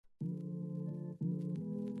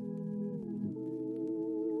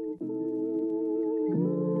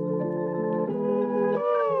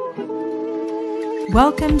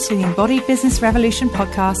Welcome to the Embodied Business Revolution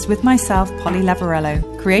podcast with myself, Polly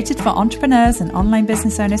Lavarello, created for entrepreneurs and online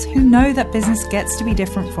business owners who know that business gets to be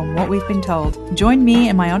different from what we've been told. Join me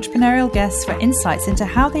and my entrepreneurial guests for insights into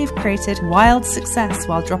how they've created wild success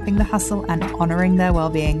while dropping the hustle and honoring their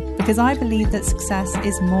well-being. Because I believe that success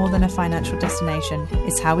is more than a financial destination.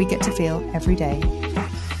 It's how we get to feel every day.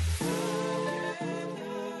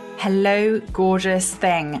 Hello, gorgeous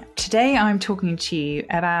thing. Today I'm talking to you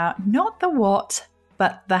about not the what,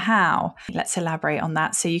 but the how. Let's elaborate on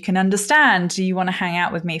that so you can understand, do you want to hang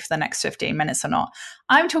out with me for the next 15 minutes or not?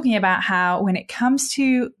 I'm talking about how when it comes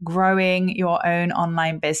to growing your own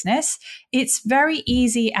online business, it's very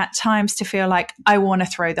easy at times to feel like, I want to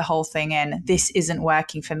throw the whole thing in. This isn't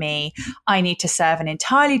working for me. I need to serve an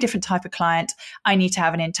entirely different type of client. I need to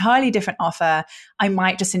have an entirely different offer. I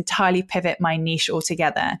might just entirely pivot my niche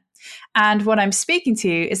altogether. And what I'm speaking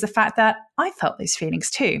to is the fact that I felt these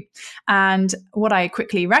feelings too. And what I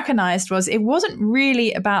quickly recognized was it wasn't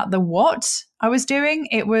really about the what I was doing.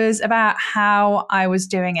 It was about how I was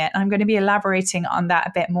doing it. And I'm going to be elaborating on that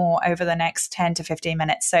a bit more over the next 10 to 15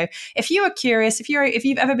 minutes. So if you are curious, if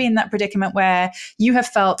you've ever been in that predicament where you have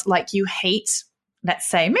felt like you hate, let's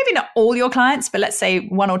say, maybe not all your clients, but let's say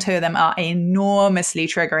one or two of them are enormously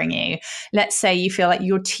triggering you. Let's say you feel like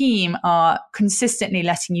your team are consistently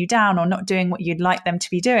letting you down or not doing what you'd like them to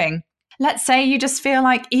be doing. Let's say you just feel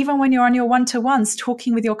like even when you're on your one-to-ones,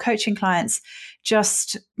 talking with your coaching clients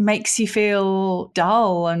just makes you feel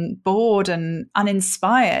dull and bored and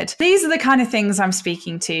uninspired. These are the kind of things I'm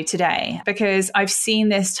speaking to today because I've seen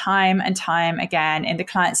this time and time again in the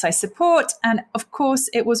clients I support. And of course,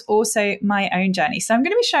 it was also my own journey. So I'm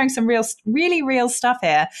going to be sharing some really real stuff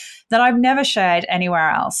here that I've never shared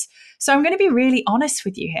anywhere else. So I'm going to be really honest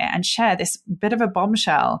with you here and share this bit of a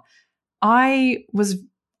bombshell. I was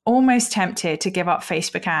almost tempted to give up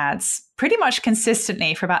Facebook ads pretty much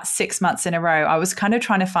consistently for about 6 months in a row. I was kind of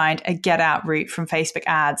trying to find a get out route from Facebook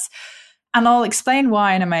ads. And I'll explain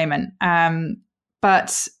why in a moment.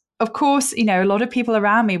 But of course, a lot of people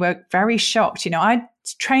around me were very shocked. I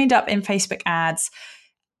trained up in Facebook ads.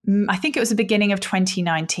 I think it was the beginning of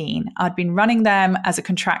 2019. I'd been running them as a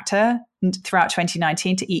contractor throughout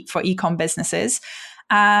 2019 for e-com businesses.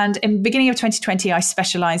 And in the beginning of 2020, I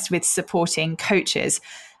specialized with supporting coaches.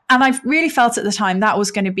 And I really felt at the time that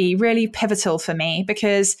was going to be really pivotal for me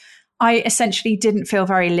because I essentially didn't feel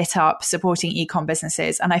very lit up supporting e-com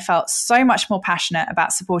businesses. And I felt so much more passionate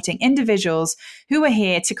about supporting individuals who were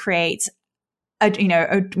here to create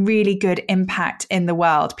a really good impact in the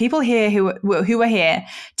world. People here who were here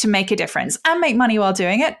to make a difference and make money while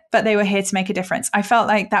doing it, but they were here to make a difference. I felt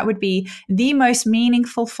like that would be the most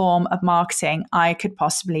meaningful form of marketing I could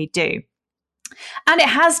possibly do. And it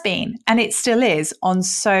has been, and it still is on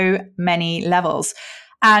so many levels.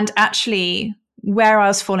 And actually, where I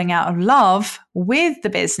was falling out of love with the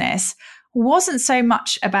business wasn't so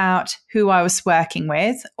much about who I was working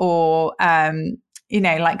with or,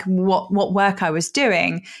 like what work I was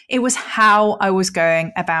doing. It was how I was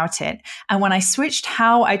going about it. And when I switched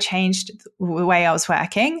how I changed the way I was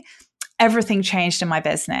working, everything changed in my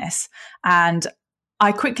business. And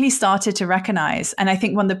I quickly started to recognize, and I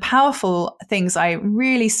think one of the powerful things I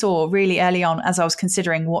really saw really early on as I was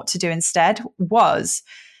considering what to do instead was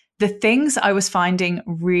the things I was finding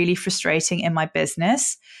really frustrating in my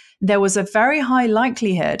business. There was a very high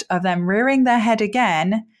likelihood of them rearing their head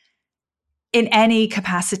again in any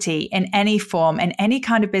capacity, in any form, in any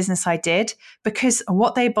kind of business I did, because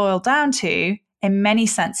what they boiled down to, in many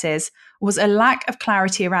senses, was a lack of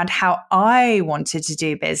clarity around how I wanted to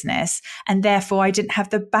do business. And therefore, I didn't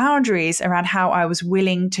have the boundaries around how I was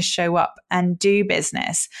willing to show up and do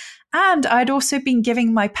business. And I'd also been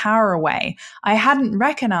giving my power away. I hadn't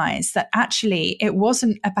recognized that actually it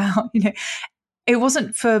wasn't about, it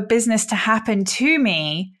wasn't for business to happen to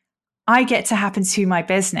me. I get to happen to my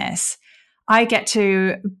business. I get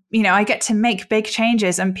to make big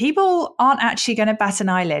changes and people aren't actually going to bat an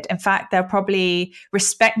eyelid. In fact, they'll probably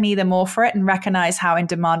respect me the more for it and recognize how in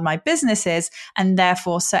demand my business is. And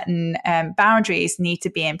therefore certain boundaries need to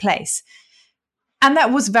be in place. And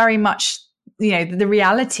that was very much, the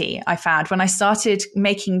reality I found when I started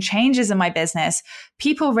making changes in my business.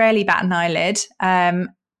 People rarely bat an eyelid.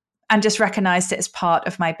 And just recognized it as part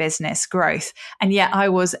of my business growth. And yet I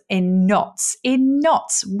was in knots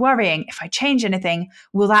worrying, if I change anything,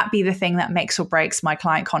 will that be the thing that makes or breaks my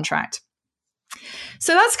client contract?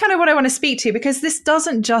 So that's kind of what I want to speak to, because this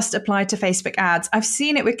doesn't just apply to Facebook ads. I've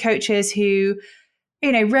seen it with coaches who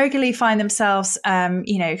regularly find themselves, kind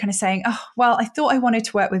of saying, oh, well, I thought I wanted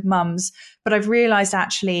to work with mums, but I've realized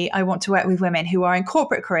actually I want to work with women who are in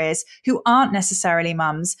corporate careers who aren't necessarily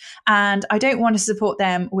mums. And I don't want to support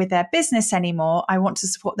them with their business anymore. I want to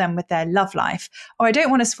support them with their love life. Or I don't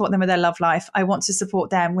want to support them with their love life. I want to support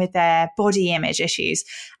them with their body image issues.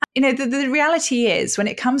 The reality is, when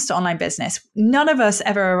it comes to online business, none of us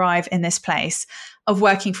ever arrive in this place of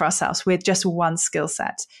working for ourselves with just one skill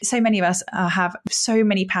set. So many of us have so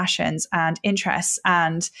many passions and interests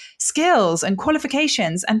and skills and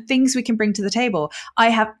qualifications and things we can bring to the table. I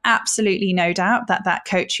have absolutely no doubt that that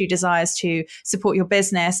coach who desires to support your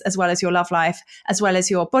business as well as your love life, as well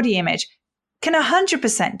as your body image, can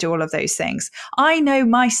 100% do all of those things. I know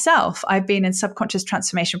myself, I've been in subconscious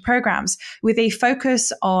transformation programs with a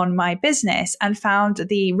focus on my business and found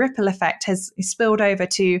the ripple effect has spilled over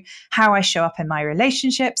to how I show up in my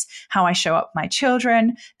relationships, how I show up with my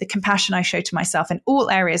children, the compassion I show to myself in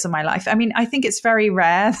all areas of my life. I mean, I think it's very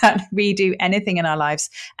rare that we do anything in our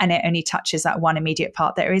lives and it only touches that one immediate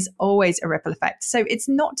part. There is always a ripple effect. So it's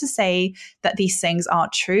not to say that these things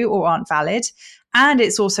aren't true or aren't valid. And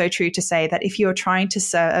it's also true to say that if you're trying to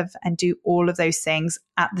serve and do all of those things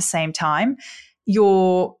at the same time,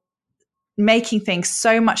 you're making things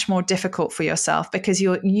so much more difficult for yourself because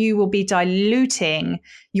you will be diluting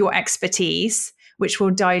your expertise, which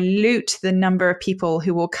will dilute the number of people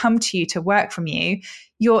who will come to you to work from you.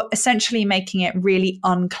 You're essentially making it really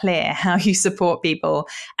unclear how you support people,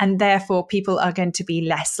 and therefore people are going to be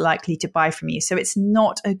less likely to buy from you. So it's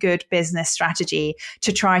not a good business strategy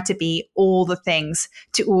to try to be all the things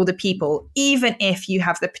to all the people, even if you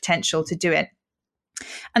have the potential to do it.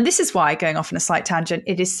 And this is why, going off on a slight tangent,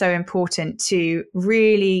 it is so important to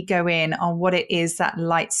really go in on what it is that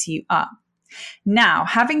lights you up. Now,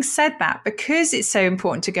 having said that, because it's so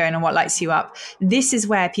important to go in on what lights you up, this is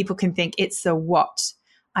where people can think it's the what.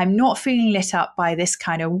 I'm not feeling lit up by this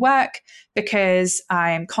kind of work because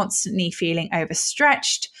I'm constantly feeling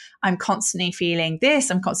overstretched. I'm constantly feeling this.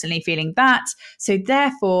 I'm constantly feeling that. So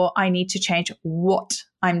therefore, I need to change what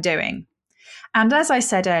I'm doing. And as I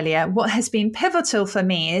said earlier, what has been pivotal for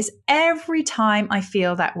me is every time I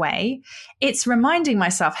feel that way, it's reminding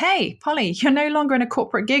myself, hey, Polly, you're no longer in a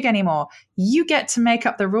corporate gig anymore. You get to make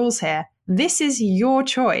up the rules here. This is your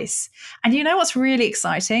choice. And you know what's really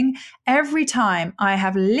exciting? Every time I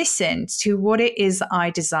have listened to what it is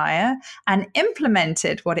I desire and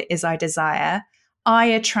implemented what it is I desire, I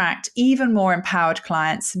attract even more empowered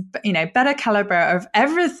clients, better caliber of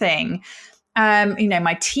everything.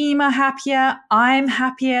 My team are happier. I'm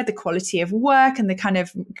happier. The quality of work and the kind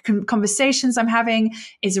of conversations I'm having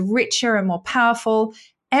is richer and more powerful.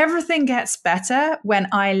 Everything gets better when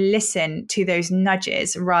I listen to those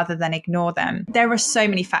nudges rather than ignore them. There are so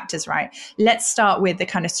many factors, right? Let's start with the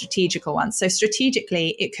kind of strategical ones. So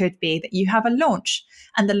strategically, it could be that you have a launch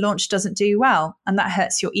and the launch doesn't do well and that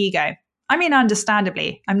hurts your ego. I mean,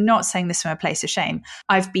 understandably, I'm not saying this from a place of shame.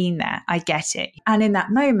 I've been there. I get it. And in that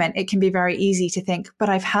moment, it can be very easy to think, but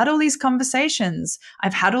I've had all these conversations.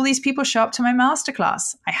 I've had all these people show up to my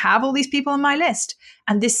masterclass. I have all these people on my list.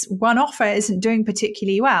 And this one offer isn't doing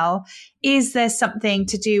particularly well. Is there something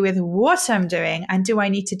to do with what I'm doing? And do I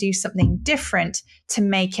need to do something different to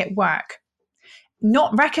make it work?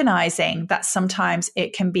 Not recognizing that sometimes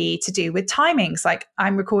it can be to do with timings. Like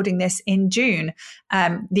I'm recording this in June,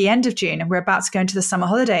 the end of June, and we're about to go into the summer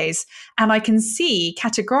holidays. And I can see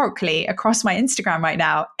categorically across my Instagram right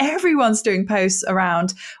now, everyone's doing posts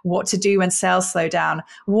around what to do when sales slow down,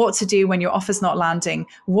 what to do when your offer's not landing,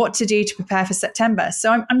 what to do to prepare for September.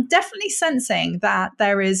 So I'm definitely sensing that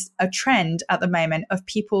there is a trend at the moment of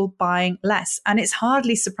people buying less. And it's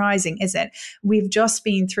hardly surprising, is it? We've just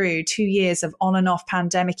been through 2 years of on and off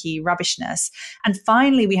pandemic-y rubbishness. And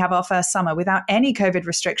finally, we have our first summer without any COVID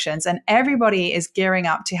restrictions, and everybody is gearing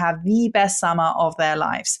up to have the best summer of their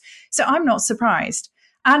lives. So I'm not surprised.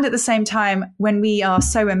 And at the same time, when we are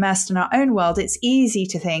so immersed in our own world, it's easy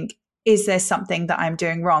to think, is there something that I'm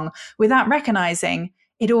doing wrong? Without recognizing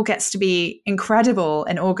it all gets to be incredible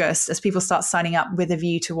in August as people start signing up with a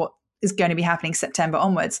view to what is going to be happening September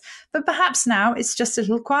onwards. But perhaps now it's just a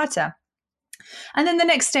little quieter. And then the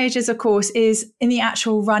next stage is, of course, is in the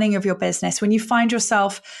actual running of your business. When you find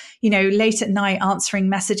yourself, late at night answering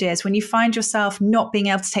messages, when you find yourself not being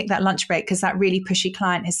able to take that lunch break because that really pushy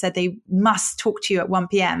client has said they must talk to you at 1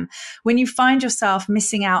 p.m. When you find yourself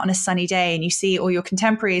missing out on a sunny day and you see all your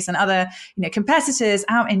contemporaries and other, competitors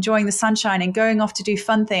out enjoying the sunshine and going off to do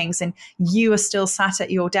fun things, and you are still sat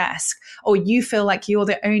at your desk, or you feel like you're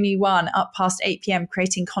the only one up past 8 p.m.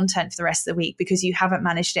 creating content for the rest of the week because you haven't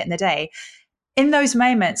managed it in the day. In those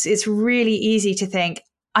moments, it's really easy to think,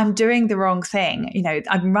 I'm doing the wrong thing.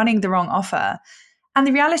 I'm running the wrong offer. And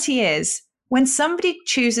the reality is, when somebody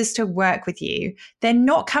chooses to work with you, they're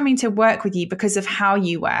not coming to work with you because of how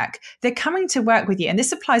you work. They're coming to work with you. And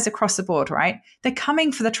this applies across the board, right? They're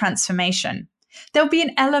coming for the transformation. There'll be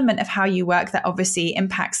an element of how you work that obviously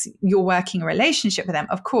impacts your working relationship with them.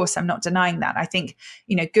 Of course, I'm not denying that. I think,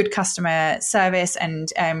 good customer service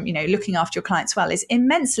and, looking after your clients well is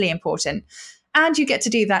immensely important. And you get to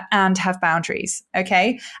do that and have boundaries.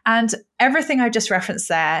 Okay. And everything I just referenced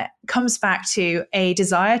there comes back to a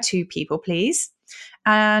desire to people please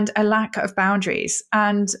and a lack of boundaries.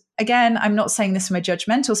 And again, I'm not saying this from a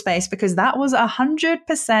judgmental space because that was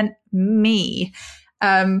 100% me.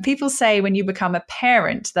 People say when you become a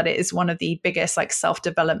parent that it is one of the biggest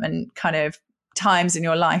self-development kind of times in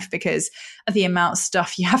your life because of the amount of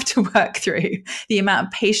stuff you have to work through, the amount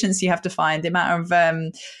of patience you have to find, the amount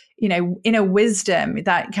of inner wisdom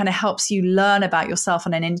that kind of helps you learn about yourself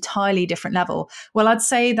on an entirely different level. Well, I'd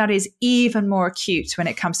say that is even more acute when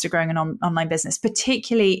it comes to growing an online business,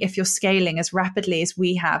 particularly if you're scaling as rapidly as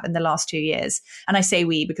we have in the last 2 years. And I say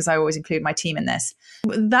we because I always include my team in this.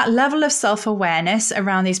 That level of self-awareness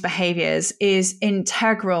around these behaviors is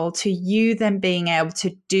integral to you then being able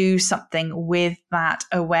to do something with that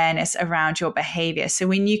awareness around your behavior. So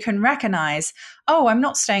when you can recognize, oh, I'm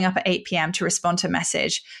not staying up at 8 p.m. to respond to a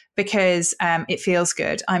message because it feels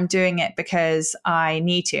good. I'm doing it because I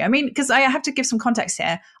need to. I mean, because I have to give some context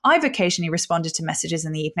here. I've occasionally responded to messages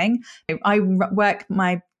in the evening. I work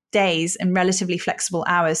my days in relatively flexible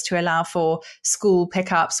hours to allow for school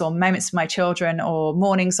pickups or moments with my children or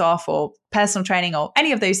mornings off or personal training or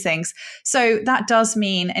any of those things. So that does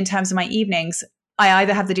mean in terms of my evenings, I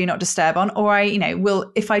either have the do not disturb on or I,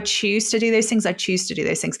 will, if I choose to do those things, I choose to do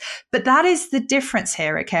those things. But that is the difference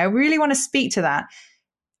here. Okay. I really want to speak to that.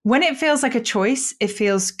 When it feels like a choice, it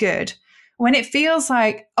feels good. When it feels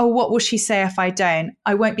like, oh, what will she say if I don't?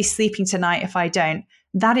 I won't be sleeping tonight if I don't.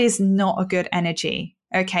 That is not a good energy.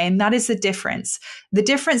 Okay. And that is the difference. The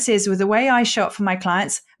difference is with the way I show up for my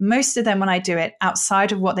clients, most of them, when I do it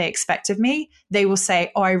outside of what they expect of me, they will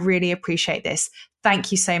say, oh, I really appreciate this.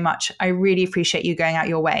 Thank you so much. I really appreciate you going out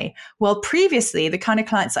your way. Well, previously, the kind of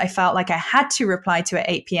clients I felt like I had to reply to at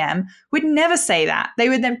 8 p.m. would never say that. They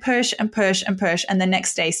would then push and push and push, and the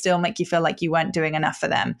next day still make you feel like you weren't doing enough for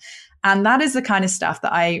them. And that is the kind of stuff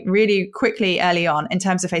that I really quickly early on in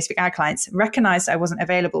terms of Facebook ad clients recognized I wasn't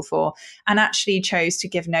available for and actually chose to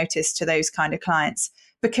give notice to those kind of clients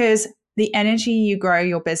because the energy you grow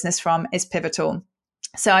your business from is pivotal.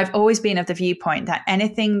 So I've always been of the viewpoint that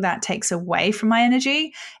anything that takes away from my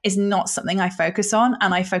energy is not something I focus on.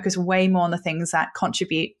 And I focus way more on the things that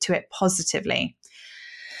contribute to it positively.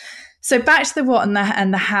 So back to the what and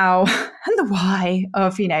the how and the why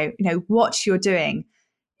of, what you're doing.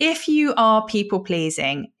 If you are people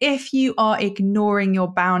pleasing, if you are ignoring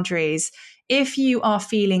your boundaries, if you are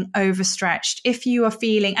feeling overstretched, if you are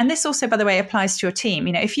feeling, and this also, by the way, applies to your team,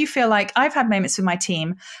 if you feel like I've had moments with my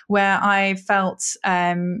team where I felt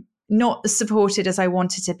not as supported as I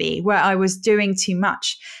wanted to be, where I was doing too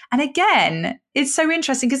much. And again, it's so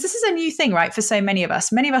interesting because this is a new thing, right? For so many of us.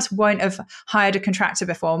 Many of us won't have hired a contractor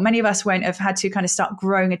before. Many of us won't have had to kind of start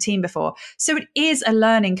growing a team before. So it is a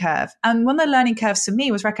learning curve. And one of the learning curves for me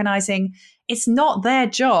was recognizing it's not their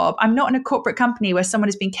job. I'm not in a corporate company where someone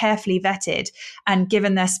has been carefully vetted and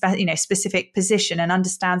given their specific position and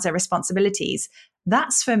understands their responsibilities.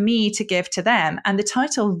 That's for me to give to them. And the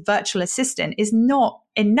title virtual assistant is not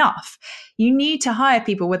enough. You need to hire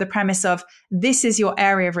people with the premise of this is your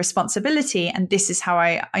area of responsibility and this is how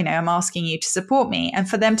I'm asking you to support me. And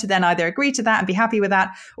for them to then either agree to that and be happy with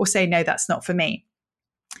that or say, no, that's not for me.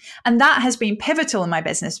 And that has been pivotal in my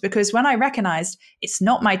business because when I recognized it's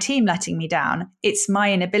not my team letting me down, it's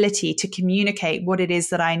my inability to communicate what it is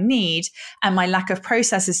that I need and my lack of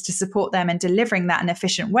processes to support them in delivering that in an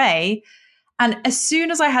efficient way. And as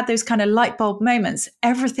soon as I had those kind of light bulb moments,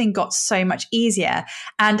 everything got so much easier.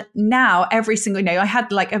 And now every single, I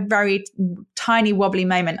had like a very tiny wobbly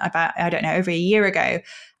moment about, over a year ago.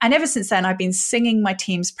 And ever since then, I've been singing my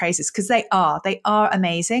team's praises because they are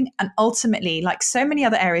amazing. And ultimately, like so many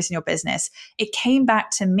other areas in your business, it came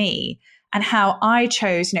back to me and how I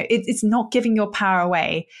chose, it's not giving your power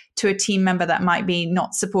away to a team member that might be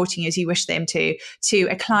not supporting you as you wish them to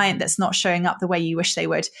a client that's not showing up the way you wish they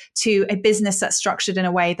would, to a business that's structured in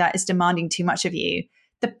a way that is demanding too much of you.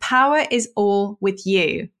 The power is all with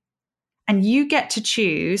you. And you get to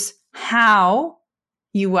choose how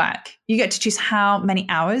you work. You get to choose how many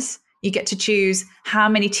hours. You get to choose how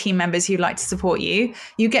many team members you'd like to support you.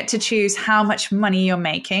 You get to choose how much money you're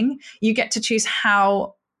making. You get to choose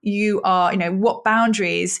how you are, what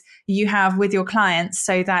boundaries you have with your clients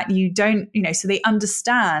so that you don't, so they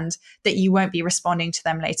understand that you won't be responding to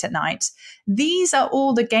them late at night. These are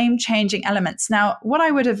all the game-changing elements. Now, what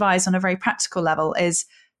I would advise on a very practical level is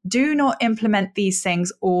do not implement these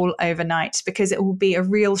things all overnight, because it will be a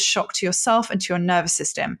real shock to yourself and to your nervous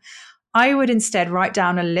system. I would instead write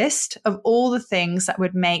down a list of all the things that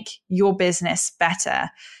would make your business better,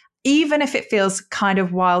 even if it feels kind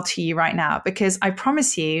of wild to you right now, because I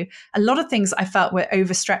promise you, a lot of things I felt were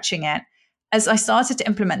overstretching it. As I started to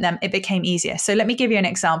implement them, it became easier. So let me give you an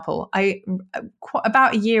example.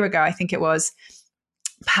 About a year ago, I think it was,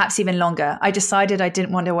 perhaps even longer, I decided I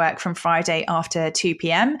didn't want to work from Friday after 2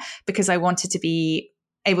 p.m. because I wanted to be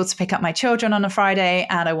able to pick up my children on a Friday,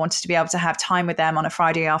 and I wanted to be able to have time with them on a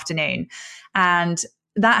Friday afternoon. And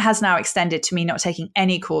that has now extended to me not taking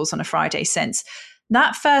any calls on a Friday since.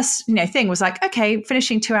 That first, thing was like, okay,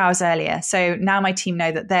 finishing 2 hours earlier. So now my team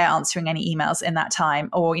know that they're answering any emails in that time,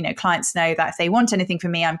 or, clients know that if they want anything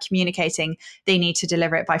from me, I'm communicating, they need to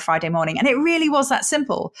deliver it by Friday morning. And it really was that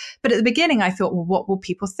simple. But at the beginning, I thought, well, what will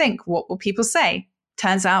people think? What will people say?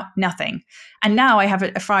 Turns out nothing. And now I have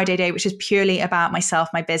a Friday day, which is purely about myself,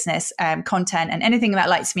 my business, content, and anything that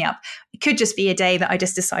lights me up. It could just be a day that I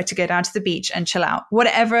just decide to go down to the beach and chill out.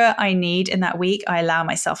 Whatever I need in that week, I allow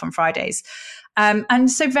myself on Fridays. And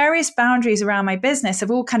so various boundaries around my business have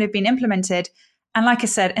all kind of been implemented. And like I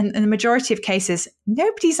said, in the majority of cases,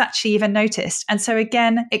 nobody's actually even noticed. And so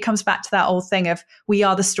again, it comes back to that old thing of we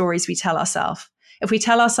are the stories we tell ourselves. If we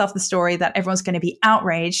tell ourselves the story that everyone's going to be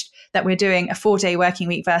outraged that we're doing a 4-day working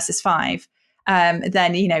week versus 5,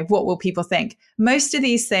 then, what will people think? Most of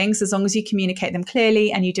these things, as long as you communicate them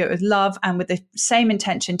clearly and you do it with love and with the same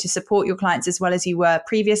intention to support your clients as well as you were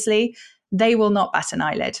previously, they will not bat an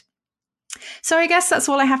eyelid. So I guess that's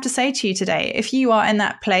all I have to say to you today. If you are in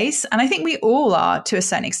that place, and I think we all are to a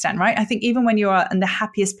certain extent, right? I think even when you are in the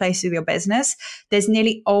happiest place of your business, there's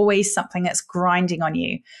nearly always something that's grinding on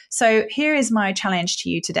you. So here is my challenge to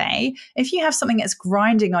you today. If you have something that's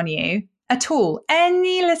grinding on you at all,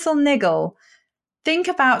 any little niggle, think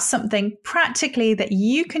about something practically that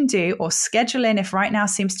you can do or schedule in if right now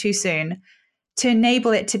seems too soon to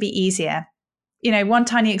enable it to be easier. One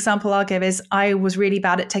tiny example I'll give is I was really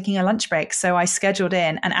bad at taking a lunch break. So I scheduled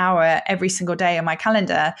in an hour every single day on my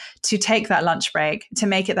calendar to take that lunch break, to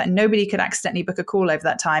make it that nobody could accidentally book a call over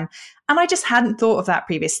that time. And I just hadn't thought of that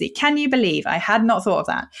previously. Can you believe I had not thought of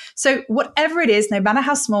that? So whatever it is, no matter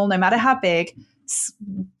how small, no matter how big,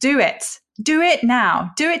 do it. Do it now.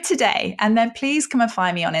 Do it today. And then please come and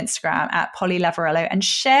find me on Instagram at Polly Lavarello and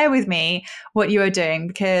share with me what you are doing,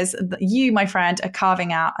 because you, my friend, are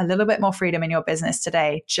carving out a little bit more freedom in your business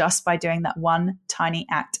today just by doing that one tiny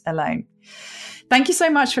act alone. Thank you so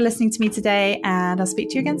much for listening to me today, and I'll speak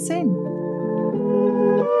to you again soon.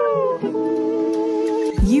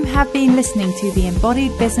 You have been listening to the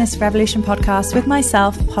Embodied Business Revolution podcast with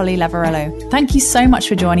myself, Polly Lavarello. Thank you so much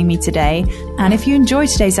for joining me today. And if you enjoyed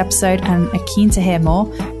today's episode and are keen to hear more,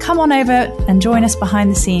 come on over and join us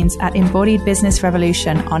behind the scenes at Embodied Business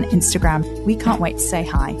Revolution on Instagram. We can't wait to say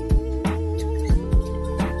hi.